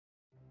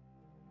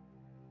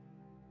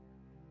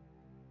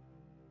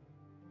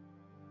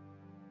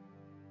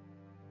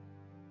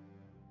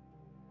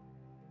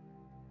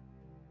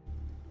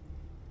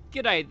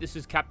G'day, this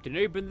is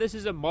Captainoob, and this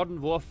is a Modern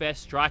Warfare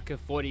Striker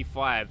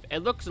 45. It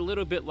looks a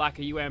little bit like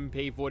a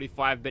UMP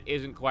 45, but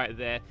isn't quite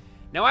there.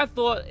 Now, I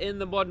thought in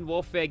the Modern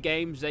Warfare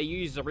games, they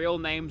use the real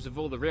names of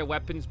all the real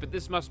weapons, but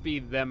this must be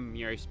them,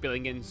 you know,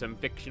 spilling in some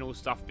fictional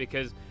stuff,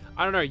 because,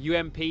 I don't know,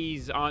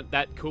 UMPs aren't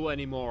that cool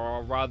anymore,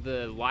 or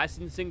rather,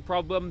 licensing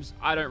problems?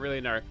 I don't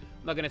really know.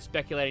 I'm not going to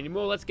speculate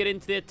anymore. Let's get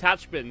into the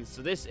attachments.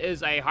 So this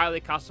is a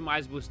highly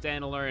customizable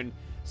standalone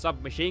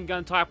submachine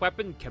gun type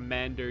weapon,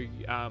 commando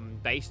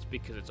based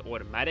because it's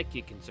automatic.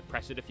 You can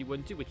suppress it if you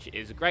want to, which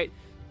is great.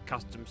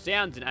 Custom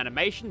sounds and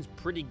animations,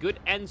 pretty good,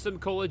 and some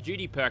Call of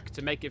Duty perks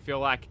to make it feel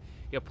like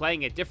you're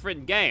playing a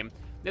different game.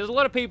 There's a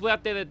lot of people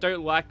out there that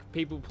don't like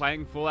people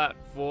playing Fallout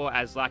 4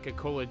 as like a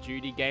Call of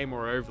Duty game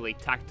or overly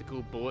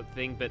tactical bullet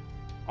thing, but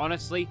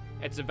honestly,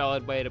 it's a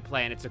valid way to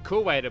play, and it's a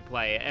cool way to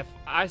play. If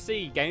I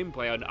see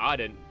gameplay on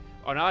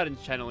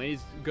Ardent's channel,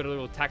 he's got a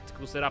little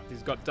tactical setup.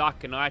 He's got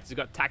Darker Knights, he's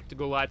got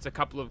Tactical Lights, a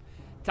couple of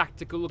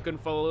tactical looking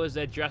followers.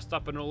 They're dressed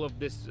up in all of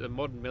this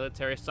modern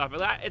military stuff.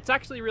 It's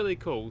actually really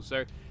cool.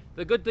 So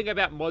the good thing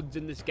about mods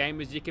in this game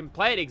is you can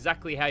play it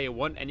exactly how you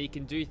want, and you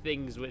can do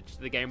things which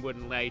the game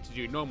wouldn't allow you to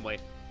do normally.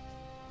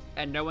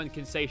 And no one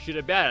can say shit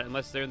about it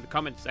unless they're in the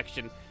comments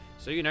section.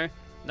 So, you know,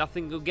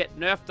 nothing will get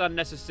nerfed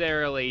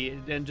unnecessarily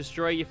and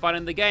destroy your fun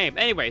in the game.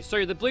 Anyway,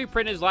 so the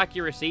blueprint is like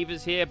your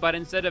receivers here, but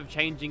instead of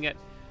changing it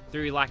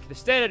through like the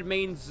standard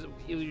means,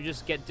 you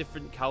just get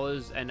different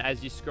colors, and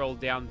as you scroll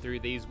down through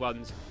these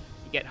ones,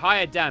 you get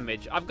higher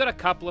damage. I've got a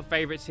couple of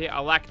favorites here. I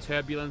like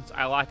Turbulence,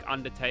 I like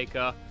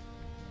Undertaker.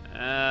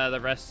 The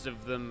rest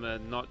of them are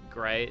not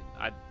great.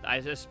 I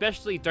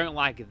especially don't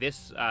like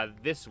this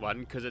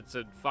one, because it's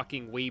a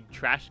fucking weeb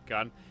trash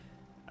gun.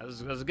 I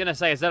was gonna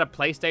say, is that a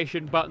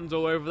PlayStation buttons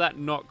all over that?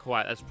 Not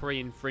quite. That's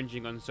pretty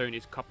infringing on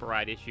Sony's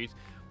copyright issues.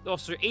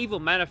 Also, Evil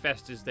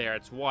Manifest is there.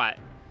 It's white.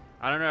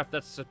 I don't know if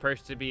that's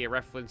supposed to be a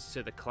reference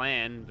to the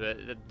clan, but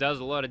it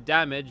does a lot of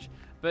damage.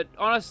 But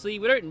honestly,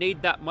 we don't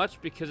need that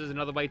much because there's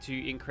another way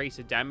to increase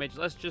the damage.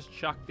 Let's just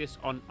chuck this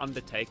on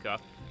Undertaker.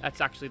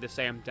 That's actually the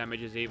same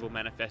damage as Evil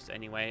Manifest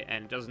anyway,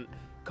 and doesn't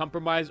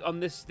compromise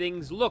on this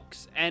thing's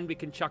looks. And we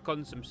can chuck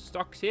on some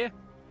stocks here.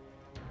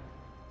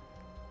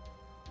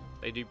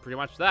 They do pretty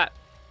much that.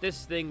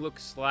 This thing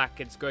looks like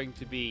it's going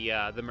to be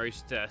the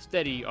most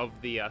steady of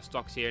the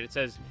stocks here. And it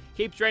says,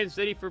 keeps range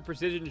steady for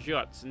precision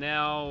shots.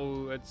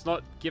 Now, it's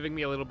not giving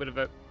me a little bit of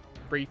a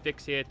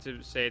prefix here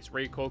to say it's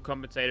recoil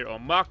compensated or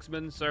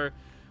marksman, so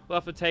we'll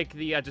have to take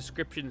the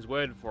description's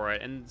word for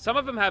it. And some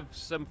of them have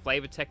some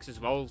flavor text as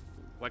well.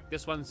 Like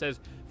this one says,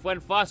 when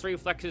fast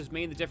reflexes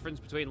mean the difference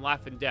between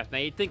life and death. Now,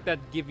 you'd think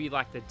that'd give you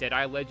like the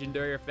Deadeye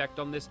legendary effect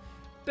on this,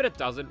 but it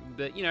doesn't.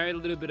 But, you know, a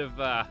little bit of,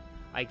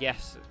 I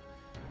guess,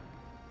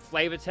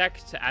 flavor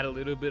text to add a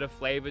little bit of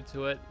flavor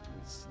to it.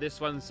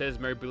 This one says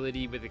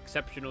mobility with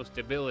exceptional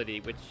stability,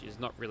 which is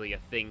not really a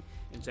thing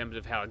in terms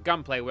of how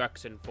gunplay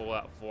works in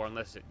Fallout 4,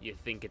 unless you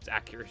think it's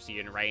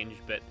accuracy and range,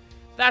 but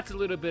that's a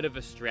little bit of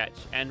a stretch.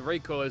 And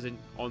recoil isn't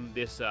on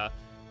this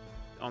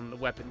on the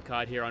weapon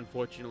card here,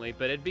 unfortunately,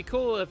 but it'd be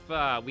cool if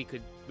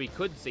we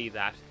could see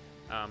that.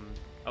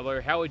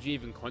 Although, how would you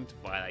even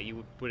quantify that? You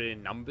would put it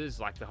in numbers,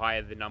 like the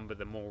higher the number,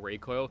 the more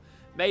recoil.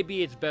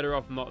 Maybe it's better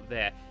off not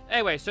there.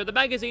 Anyway, so the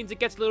magazines, it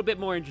gets a little bit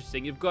more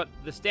interesting. You've got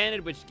the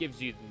standard, which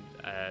gives you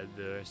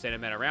the standard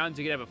amount of rounds.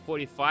 You can have a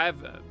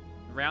 45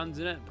 rounds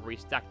in it, probably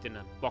stacked in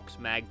a box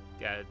mag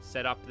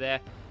setup there.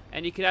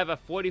 And you can have a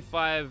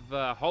 45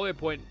 hollow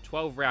point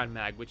 12 round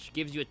mag, which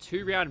gives you a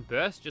 2-round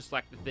burst, just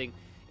like the thing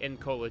in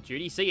Call of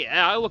Duty. See,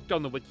 I looked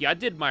on the wiki, I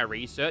did my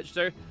research,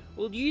 so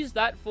we'll use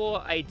that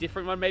for a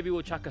different one. Maybe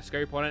we'll chuck a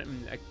scope on it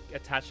and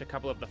attach a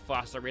couple of the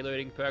faster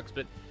reloading perks,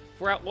 but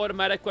for our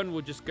automatic one,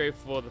 we'll just go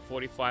for the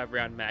 45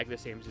 round mag. There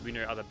seems to be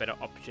no other better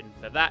option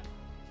for that.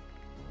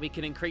 We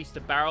can increase the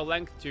barrel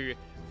length to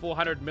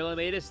 400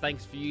 millimeters,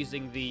 thanks for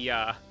using the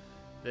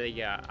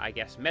I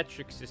guess,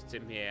 metric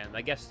system here. And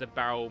I guess the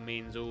barrel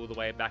means all the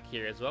way back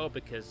here as well,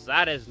 because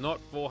that is not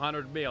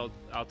 400 mil,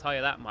 I'll tell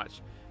you that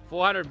much.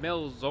 400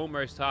 mil is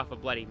almost half a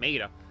bloody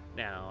meter.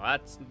 Now,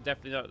 that's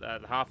definitely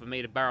not half a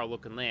meter barrel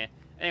looking there.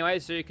 Anyway,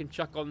 so you can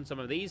chuck on some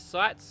of these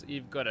sights.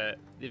 You've got a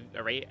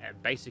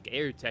basic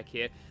Aerotech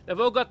here. They've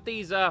all got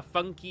these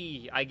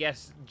funky, I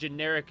guess,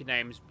 generic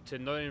names to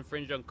not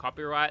infringe on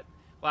copyright.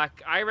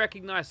 Like, I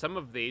recognize some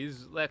of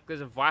these. Like,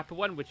 there's a Viper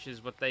one, which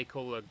is what they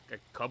call a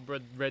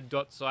Cobra red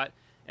dot sight.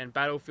 And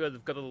Battlefield,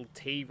 they've got a little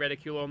T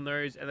reticule on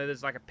those. And then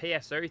there's like a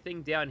PSO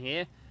thing down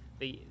here.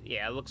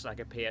 Yeah, it looks like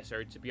a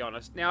PSO, to be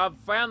honest. Now, I've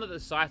found that the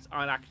sights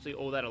aren't actually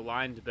all that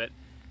aligned, but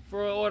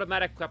for an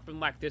automatic weapon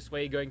like this,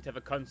 where you're going to have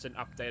a constant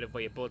update of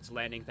where your bullets are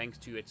landing, thanks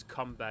to its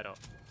combat.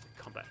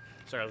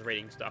 Sorry, I was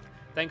reading stuff.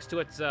 Thanks to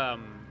its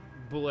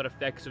bullet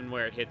effects and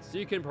where it hits,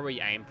 you can probably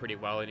aim pretty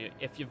well. And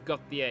if you've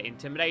got the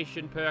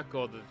intimidation perk,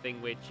 or the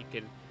thing which you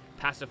can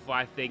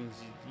pacify things,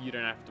 you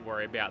don't have to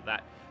worry about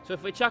that. So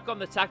if we chuck on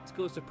the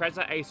tactical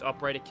suppressor, Ace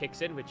Operator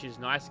kicks in, which is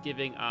nice,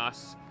 giving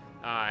us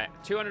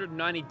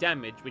 290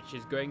 damage, which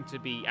is going to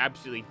be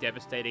absolutely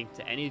devastating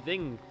to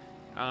anything.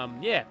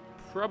 Yeah,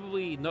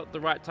 probably not the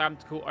right time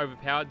to call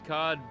overpowered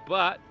card,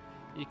 but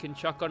You can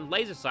chuck on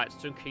laser sights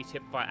to increase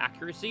hipfire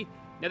accuracy.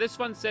 Now this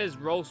one says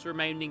rolls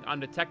remaining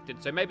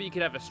undetected, so maybe you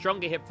could have a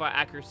stronger hipfire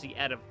accuracy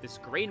out of this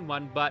green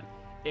one, but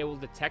it will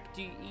detect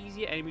you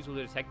easier. Enemies will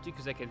detect you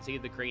because they can see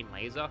the green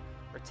laser.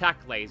 Or attack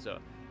laser,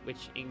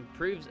 which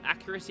improves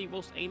accuracy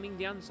whilst aiming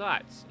down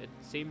sights. It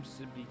seems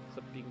to be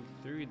clipping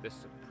through the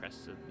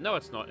suppressor. No,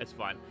 it's not. It's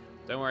fine.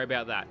 Don't worry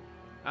about that.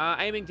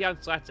 Aiming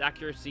down sights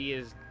accuracy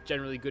is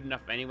generally good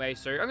enough anyway,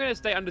 so I'm going to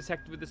stay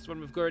undetected with this one.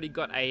 We've already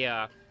got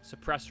a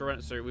suppressor on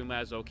it, so we might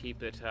as well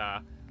keep it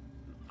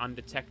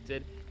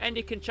undetected. And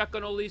you can chuck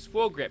on all these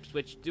foregrips,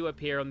 which do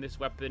appear on this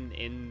weapon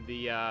in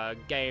the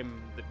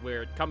game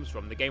where it comes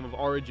from, the game of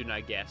origin,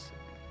 I guess.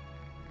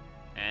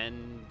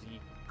 And he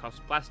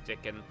costs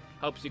plastic and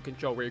helps you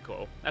control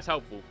recoil. That's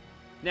helpful.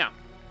 Now,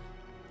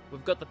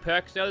 we've got the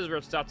perks now. This is where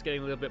it starts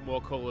getting a little bit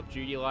more Call of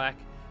Duty-like.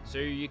 So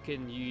you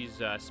can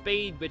use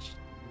speed, which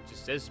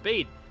just says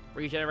speed.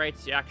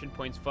 Regenerates your action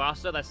points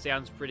faster. That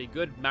sounds pretty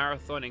good.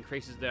 Marathon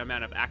increases the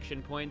amount of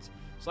action points.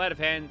 Sleight of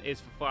hand is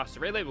for faster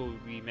relay. We'll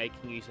be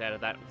making use out of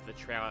that with the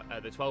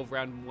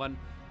 12-round one.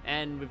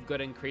 And we've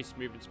got increased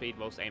movement speed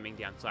whilst aiming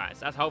down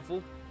sights. That's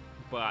helpful,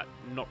 but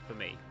not for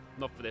me.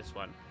 Not for this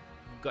one.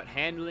 We've got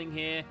handling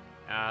here.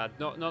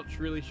 Not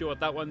really sure what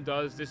that one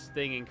does. This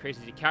thing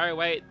increases your carry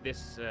weight.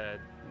 This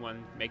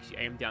one makes you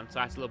aim down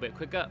sights a little bit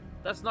quicker.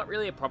 That's not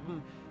really a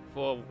problem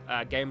for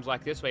games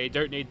like this where you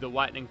don't need the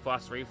lightning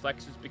fast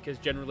reflexes, because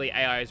generally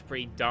AI is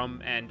pretty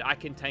dumb and I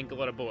can tank a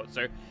lot of bullets.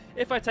 So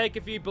if I take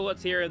a few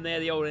bullets here and there,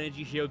 the old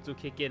energy shields will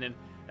kick in and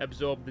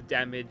absorb the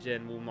damage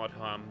and will not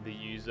harm the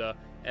user.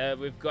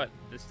 We've got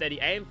the steady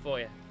aim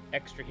for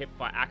extra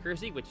hipfire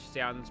accuracy, which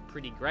sounds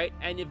pretty great,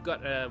 and you've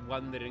got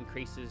one that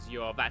increases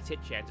your VATS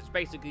hit chance. It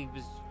basically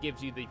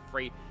gives you the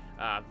free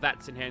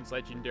VATS enhanced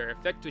legendary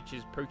effect, which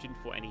is potent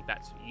for any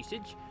VATS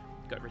usage.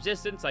 Got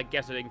resistance, I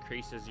guess it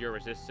increases your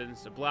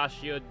resistance. The blast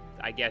shield,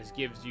 I guess,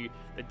 gives you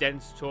the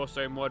dense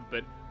torso mod,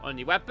 but on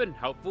your weapon,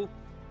 helpful.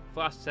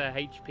 Faster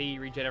HP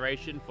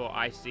regeneration for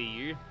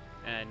ICU,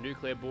 and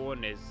Nuclear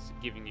Born is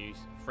giving you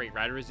free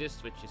rad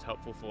resist, which is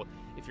helpful for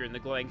if you're in the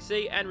glowing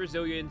sea, and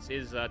resilience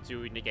is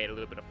to negate a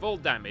little bit of fall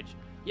damage.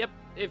 Yep,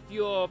 if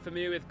you're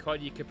familiar with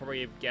COD, you could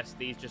probably have guessed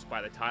these just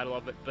by the title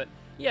of it, but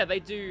yeah,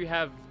 they do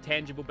have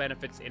tangible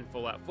benefits in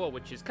Fallout 4,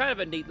 which is kind of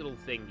a neat little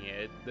thing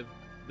here.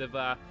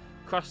 They've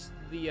crossed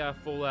the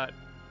Fallout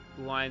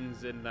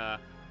lines and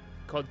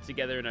COD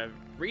together in a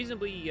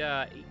reasonably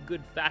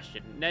good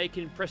fashion. Now you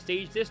can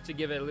prestige this to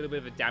give it a little bit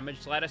of a damage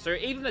slider, so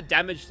even the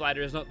damage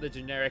slider is not the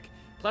generic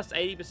plus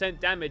 80%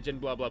 damage and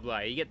blah blah blah.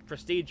 You get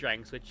prestige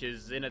ranks, which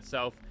is in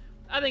itself,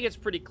 I think it's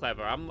pretty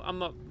clever. I'm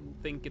not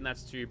thinking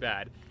that's too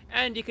bad.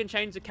 And you can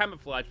change the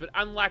camouflage, but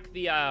unlike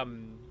the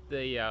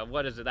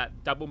what is it,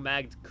 that double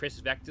magged Chris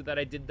Vector that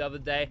I did the other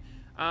day,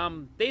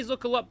 these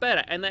look a lot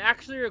better, and they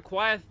actually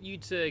require you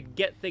to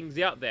get things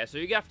out there, so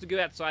you have to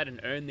go outside and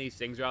earn these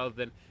things rather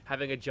than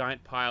having a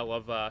giant pile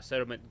of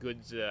settlement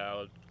goods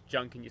or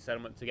junk in your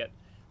settlement to get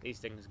these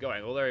things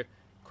going. Although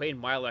Queen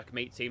Mylok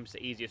meat seems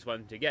the easiest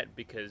one to get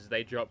because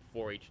they drop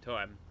 4 each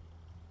time.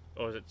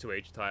 Or is it 2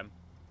 each time?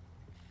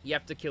 You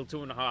have to kill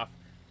 2.5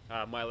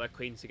 Mylok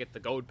Queens to get the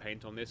gold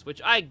paint on this,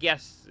 which I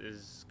guess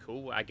is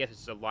cool. I guess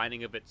it's the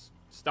lining of its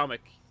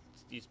stomach.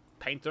 Just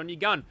paint on your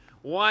gun.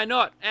 Why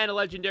not? And a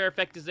legendary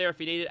effect is there if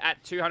you need it.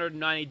 At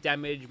 290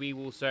 damage, we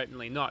will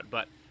certainly not,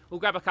 but we'll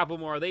grab a couple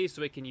more of these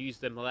so we can use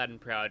them loud and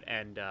proud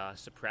and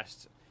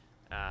suppressed,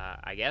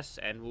 I guess,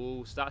 and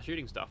we'll start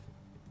shooting stuff.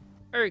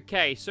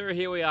 Okay, so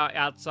here we are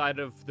outside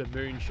of the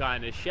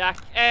Moonshiner's shack,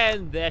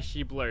 and there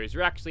she blows.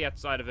 We're actually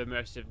outside of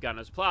Immersive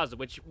Gunner's Plaza,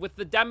 which, with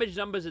the damage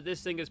numbers that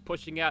this thing is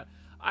pushing out,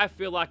 I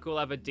feel like we'll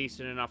have a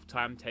decent enough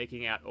time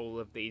taking out all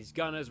of these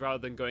gunners rather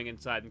than going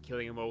inside and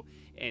killing them all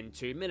in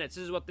 2 minutes.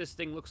 This is what this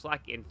thing looks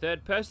like in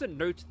third person.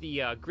 Note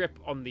the grip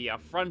on the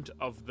front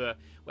of the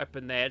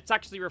weapon there. It's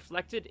actually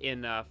reflected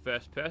in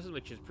first person,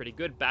 which is pretty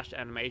good. Bash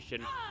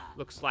animation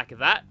looks like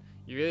that.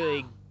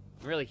 You're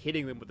really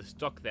hitting them with the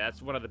stock there.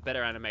 That's one of the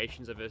better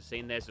animations I've ever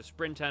seen. There's a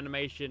sprint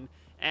animation,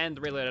 and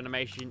the reload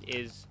animation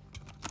is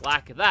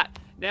like that.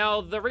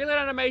 Now, the reload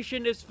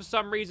animation is for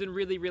some reason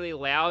really, really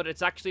loud.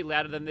 It's actually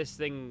louder than this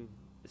thing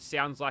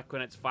sounds like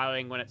when it's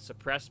firing, when it's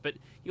suppressed. But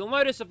you'll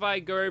notice if I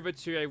go over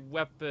to a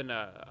weapon,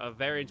 a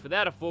variant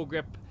without a full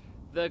grip,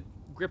 the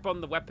grip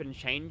on the weapon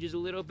changes a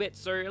little bit.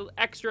 So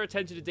extra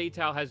attention to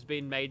detail has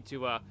been made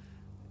to,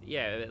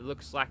 yeah, it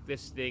looks like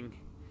this thing,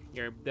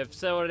 you know, they've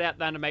sorted out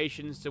the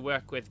animations to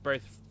work with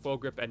both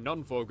foregrip and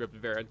non-foregrip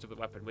variants of the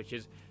weapon, which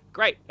is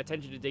great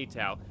attention to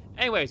detail.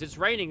 Anyways, it's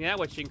raining now,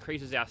 which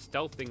increases our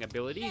stealthing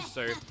abilities,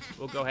 so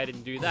we'll go ahead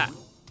and do that.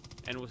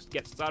 And we'll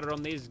get started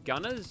on these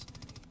gunners.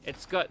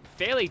 It's got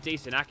fairly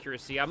decent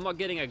accuracy. I'm not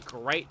getting a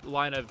great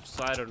line of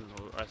sight or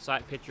a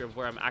sight picture of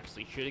where I'm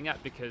actually shooting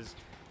at, because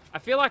I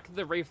feel like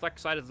the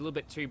reflex sight is a little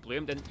bit too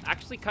bloomed and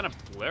actually kind of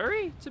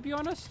blurry, to be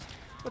honest.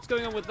 What's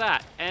going on with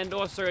that? And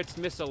also it's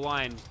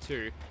misaligned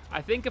too.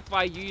 I think if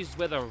I use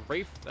where the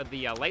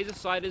laser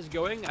sight is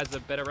going as a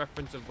better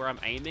reference of where I'm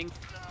aiming,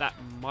 that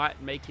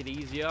might make it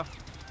easier.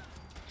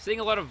 Seeing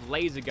a lot of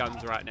laser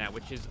guns right now,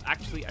 which is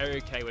actually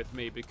okay with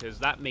me because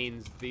that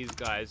means these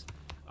guys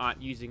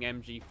aren't using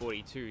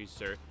MG42s,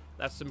 so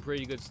that's some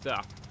pretty good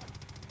stuff.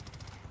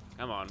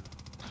 Come on.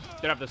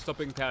 Don't have the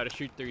stopping power to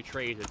shoot through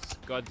trees. It's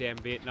goddamn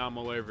Vietnam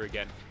all over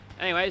again.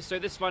 Anyway, so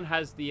this one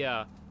has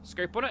the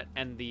scope on it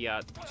and the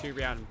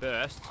 2-round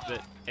burst,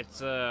 but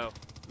it's not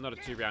a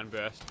 2-round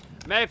burst.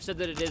 I may have said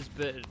that it is,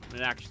 but it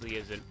actually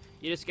isn't.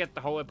 You just get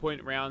the hollow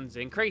point rounds,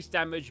 increased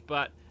damage,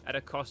 but at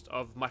a cost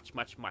of much,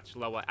 much, much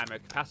lower ammo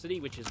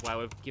capacity, which is why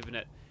we've given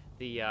it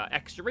the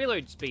extra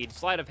reload speed,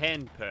 sleight of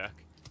hand perk.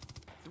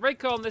 The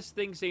recoil on this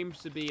thing seems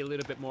to be a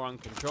little bit more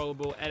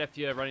uncontrollable, and if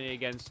you're running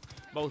against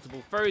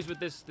multiple foes with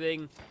this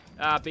thing,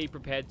 be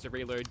prepared to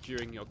reload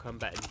during your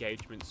combat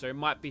engagement. So it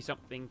might be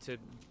something to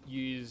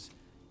use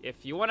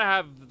if you want to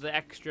have the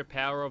extra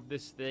power of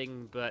this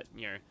thing, but,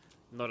 you know,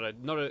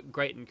 not a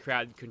great in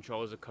crowd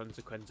control as a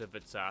consequence of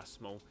its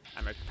small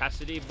ammo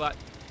capacity, but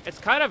it's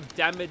kind of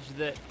damage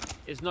that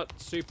is not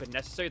super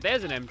necessary.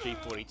 There's an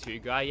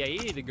MG42 guy. Yeah, you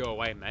need to go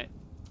away, mate.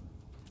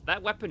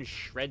 That weapon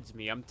shreds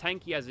me. I'm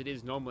tanky as it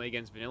is normally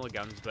against vanilla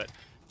guns, but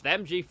the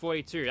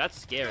MG42,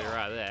 that's scary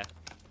right there.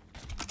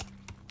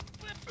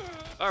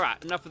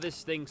 Alright, enough of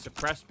this thing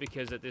suppressed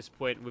because at this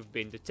point we've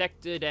been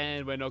detected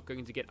and we're not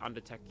going to get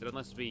undetected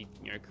unless we,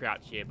 you know,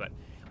 crouch here, but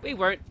we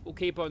won't. We'll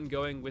keep on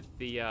going with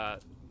the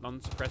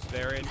non-suppressed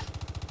variant.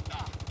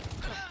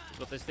 That's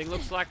what this thing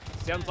looks like.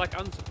 Sounds like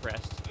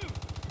unsuppressed.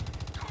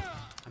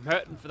 I'm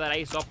hurting for that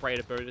ace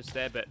operator bonus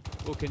there, but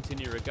we'll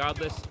continue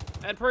regardless.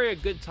 And probably a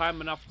good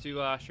time enough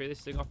to show this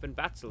thing off in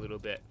VATS a little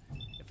bit.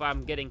 If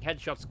I'm getting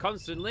headshots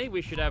constantly,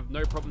 we should have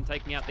no problem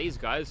taking out these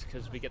guys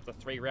because we get the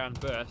 3-round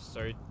burst.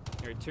 So, you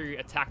know, 2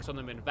 attacks on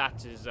them in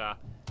VATS is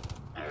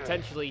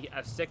potentially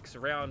a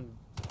 6-round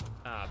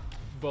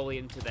volley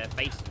into their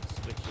faces,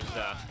 which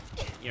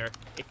is, you know,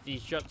 if you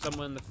shot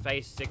someone in the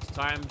face 6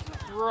 times,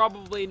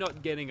 probably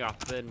not getting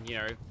up. And, you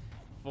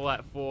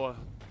know,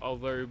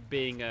 although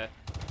being a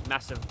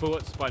massive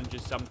bullet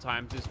sponges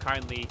sometimes is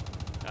kindly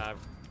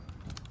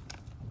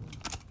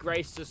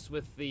graced us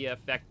with the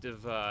effect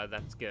of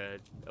that's gonna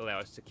allow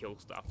us to kill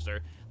stuff. So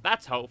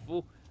that's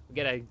helpful. We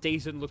get a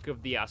decent look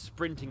of the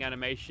sprinting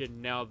animation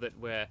now that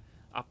we're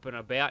up and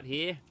about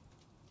here,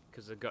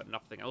 because I've got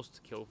nothing else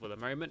to kill for the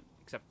moment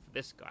except for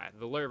this guy,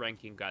 the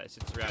low-ranking guy that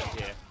sits around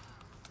here.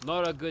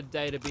 Not a good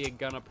day to be a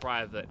gunner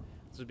private.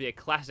 This would be a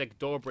classic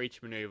door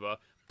breach maneuver.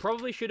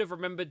 Probably should have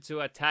remembered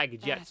to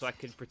tag Jet so I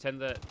could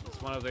pretend that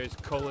it's one of those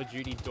Call of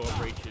Duty door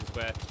breaches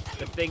where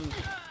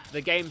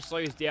the game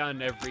slows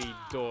down every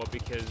door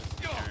because,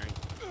 you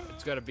know,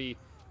 it's got to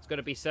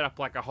be set up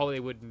like a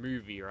Hollywood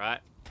movie, right?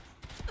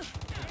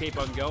 We'll keep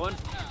on going.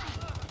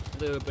 A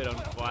little bit on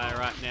fire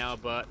right now,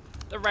 but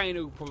the rain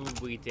will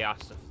probably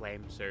douse the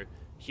flame, so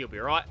she'll be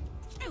right.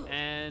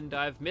 And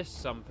I've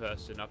missed some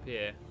person up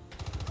here.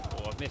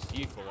 Or I've missed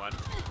you for one.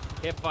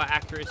 Hipfire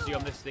accuracy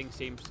on this thing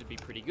seems to be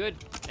pretty good,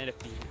 and if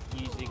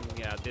you're using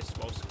this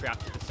while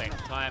crouched at the same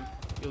time,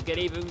 you'll get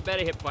even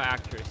better hipfire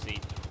accuracy.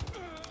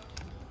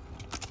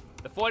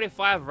 The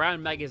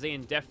 45-round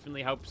magazine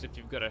definitely helps if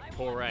you've got a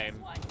poor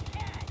aim.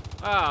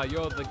 Ah,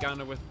 you're the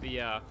gunner with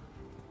the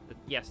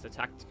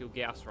tactical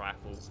Gauss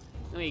rifle.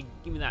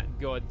 Give me that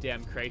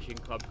goddamn Creation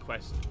Club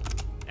quest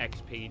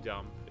XP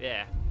dump.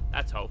 Yeah,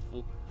 that's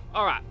helpful.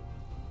 Alright,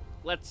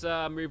 let's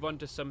move on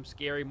to some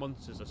scary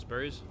monsters, I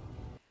suppose.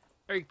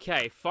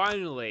 Okay,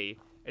 finally,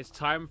 it's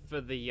time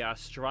for the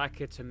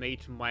striker to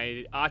meet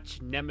my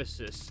arch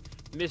nemesis,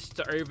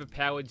 Mr.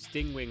 Overpowered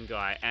Stingwing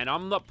guy. And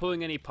I'm not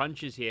pulling any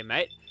punches here,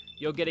 mate.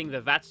 You're getting the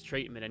VATS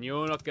treatment, and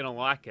you're not gonna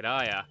like it,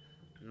 are ya?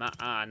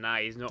 Nah,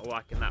 he's not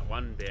liking that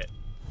one bit.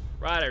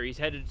 Righto, he's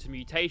headed to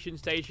Mutation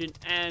Station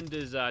and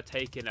has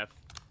taken a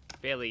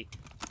fairly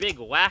big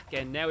whack,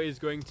 and now he's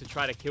going to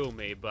try to kill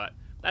me, but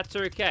that's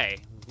okay.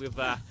 We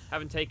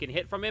haven't taken a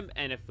hit from him,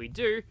 and if we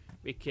do,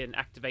 we can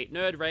activate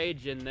Nerd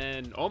Rage and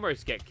then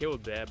almost get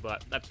killed there,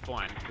 but that's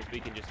fine, because we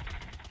can just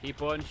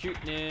keep on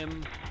shooting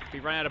him. If we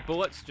run out of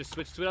bullets, just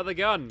switch to another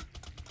gun.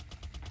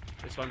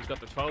 This one's got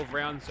the 12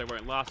 rounds, so it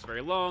won't last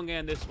very long,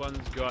 and this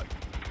one's got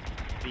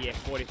the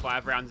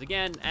 45 rounds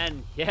again,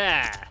 and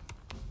yeah!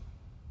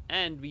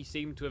 And we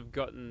seem to have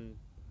gotten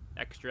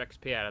extra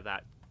XP out of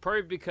that.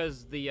 Probably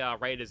because the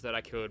raiders that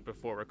I killed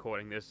before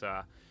recording this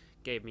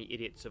gave me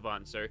Idiot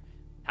Savant, so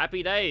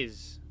happy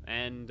days!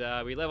 And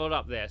we leveled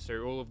up there,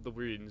 so all of the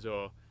wounds,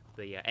 or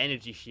the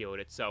energy shield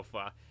itself,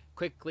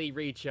 quickly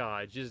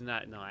recharge. Isn't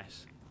that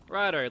nice?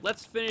 Righto,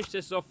 let's finish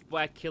this off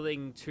by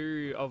killing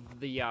 2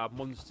 of the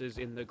monsters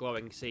in the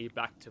glowing sea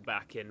back to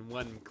back in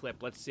one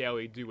clip. Let's see how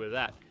we do with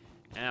that.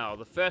 Now,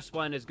 the first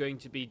one is going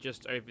to be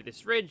just over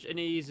this ridge, and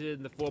he's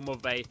in the form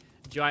of a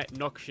giant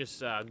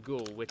noxious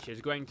ghoul, which is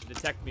going to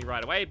detect me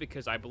right away,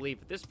 because I believe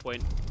at this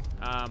point,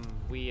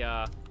 we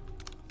are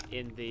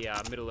in the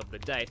middle of the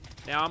day.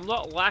 Now, I'm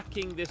not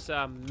liking this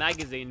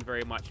magazine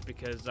very much,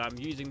 because I'm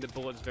using the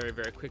bullets very,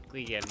 very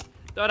quickly, and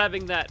not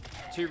having that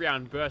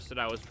 2-round burst that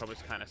I was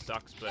promised kind of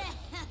sucks, but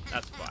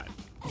that's fine.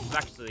 We've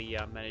actually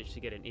managed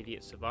to get an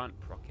Idiot Savant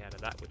proc out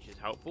of that, which is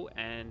helpful,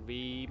 and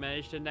we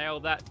managed to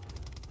nail that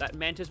that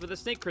Mantis with a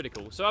sneak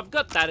critical. So I've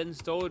got that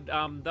installed.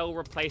 They'll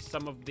replace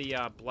some of the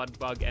blood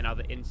bug and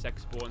other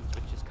insect spawns,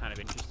 which is kind of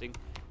interesting.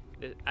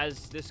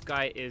 As this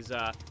guy is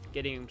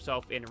getting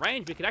himself in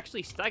range, we could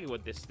actually stagger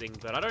with this thing,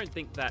 but I don't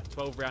think that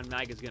 12-round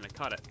mag is going to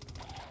cut it.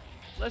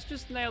 Let's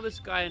just nail this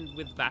guy in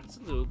with VATS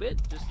a little bit,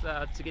 just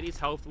to get his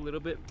health a little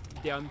bit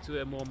down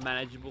to a more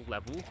manageable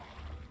level.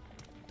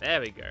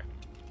 There we go.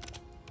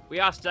 We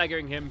are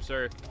staggering him,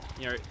 so,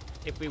 you know,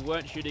 if we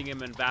weren't shooting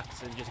him in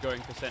VATS and just going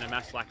for center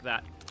mass like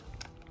that,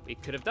 we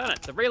could have done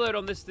it. The reload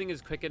on this thing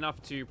is quick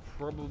enough to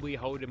probably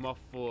hold him off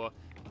for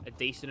a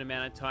decent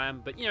amount of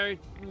time, but, you know,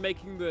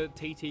 making the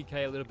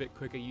TTK a little bit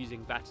quicker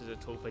using VATS as a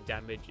tool for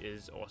damage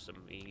is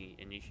awesome,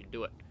 and you should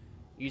do it.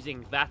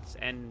 Using VATS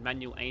and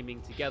manual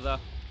aiming together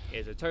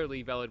is a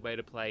totally valid way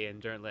to play,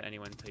 and don't let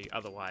anyone tell you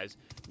otherwise.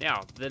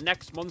 Now, the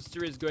next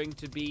monster is going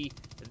to be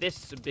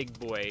this big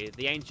boy,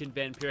 the ancient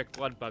vampiric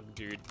bloodbug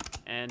dude,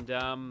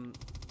 and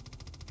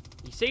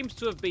he seems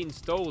to have been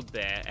stalled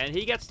there, and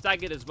he gets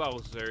staggered as well,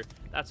 so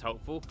that's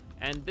helpful.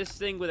 And this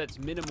thing with its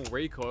minimal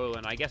recoil,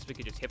 and I guess we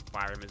could just hip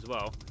fire him as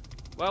well,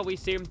 well, we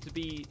seem to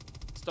be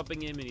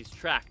stopping him in his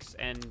tracks.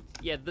 And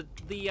yeah, the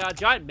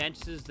giant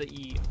mantises that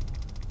you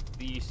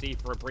see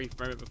for a brief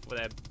moment before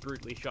they're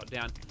brutally shot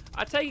down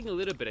are taking a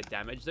little bit of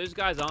damage. Those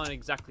guys aren't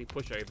exactly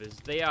pushovers.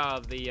 They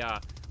are the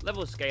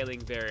level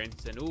scaling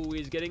variants, and ooh,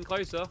 he's getting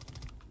closer.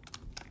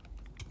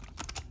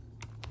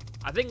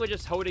 I think we're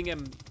just holding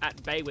him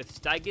at bay with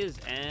staggers,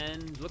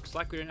 and looks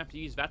like we don't have to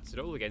use VATS at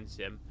all against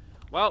him.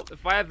 Well,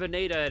 if I ever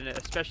need an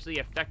especially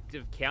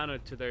effective counter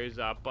to those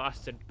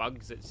bastard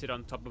bugs that sit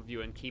on top of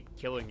you and keep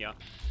killing you,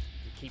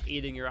 and keep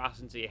eating your ass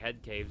until your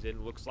head caves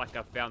in, looks like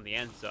I've found the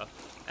answer.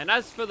 And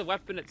as for the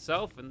weapon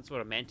itself, and that's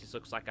what a Mantis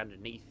looks like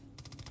underneath.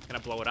 Can I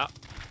blow it up?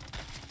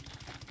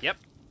 Yep.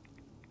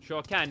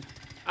 Sure can.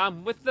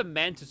 With the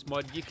Mantis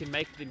mod, you can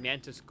make the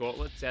Mantis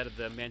gauntlets out of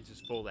the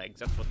Mantis forelegs.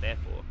 That's what they're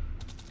for.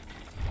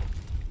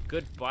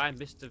 Goodbye,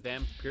 Mr.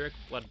 Vampiric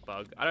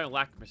Bloodbug. I don't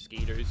like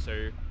mosquitoes,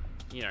 so,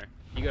 you know,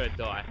 you gotta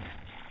die.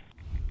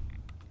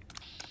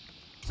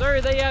 So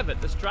there you have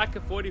it, the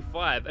Striker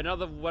 45,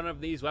 another one of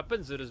these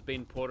weapons that has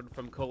been ported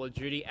from Call of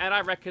Duty, and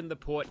I reckon the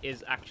port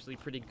is actually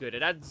pretty good.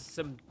 It adds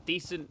some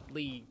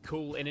decently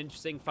cool and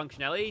interesting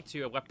functionality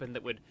to a weapon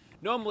that would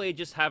normally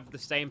just have the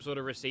same sort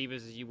of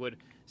receivers as you would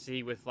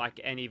see with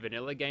like any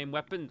vanilla game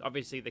weapon.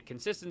 Obviously the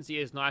consistency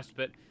is nice,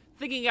 but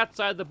thinking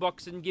outside the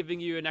box and giving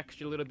you an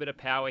extra little bit of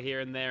power here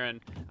and there,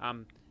 and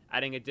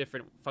adding a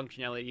different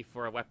functionality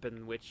for a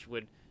weapon which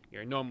would, you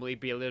know, normally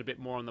be a little bit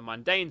more on the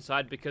mundane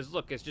side, because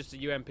look, it's just a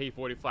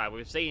UMP-45.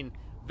 We've seen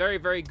very,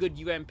 very good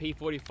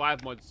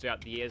UMP-45 mods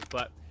throughout the years,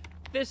 but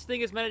this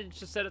thing has managed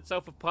to set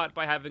itself apart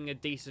by having a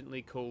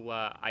decently cool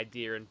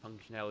idea and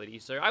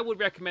functionality. So I would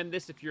recommend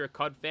this if you're a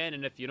COD fan,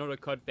 and if you're not a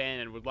COD fan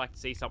and would like to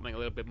see something a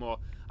little bit more,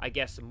 I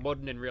guess,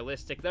 modern and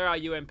realistic, there are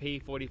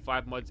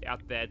UMP-45 mods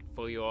out there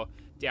for your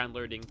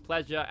downloading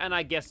pleasure, and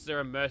I guess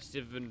they're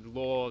immersive and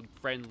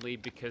lore-friendly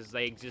because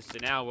they exist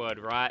in our world,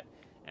 right?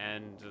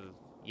 And,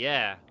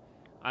 yeah.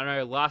 I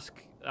don't know,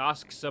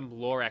 ask some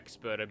lore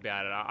expert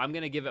about it. I'm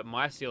going to give it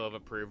my seal of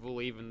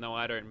approval, even though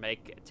I don't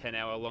make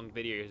 10-hour-long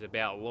videos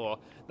about lore.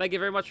 Thank you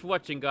very much for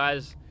watching,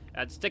 guys.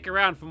 And stick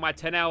around for my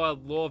 10-hour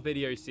lore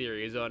video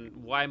series on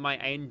why my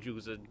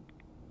angels are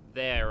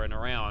there and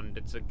around.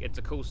 It's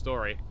a cool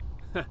story.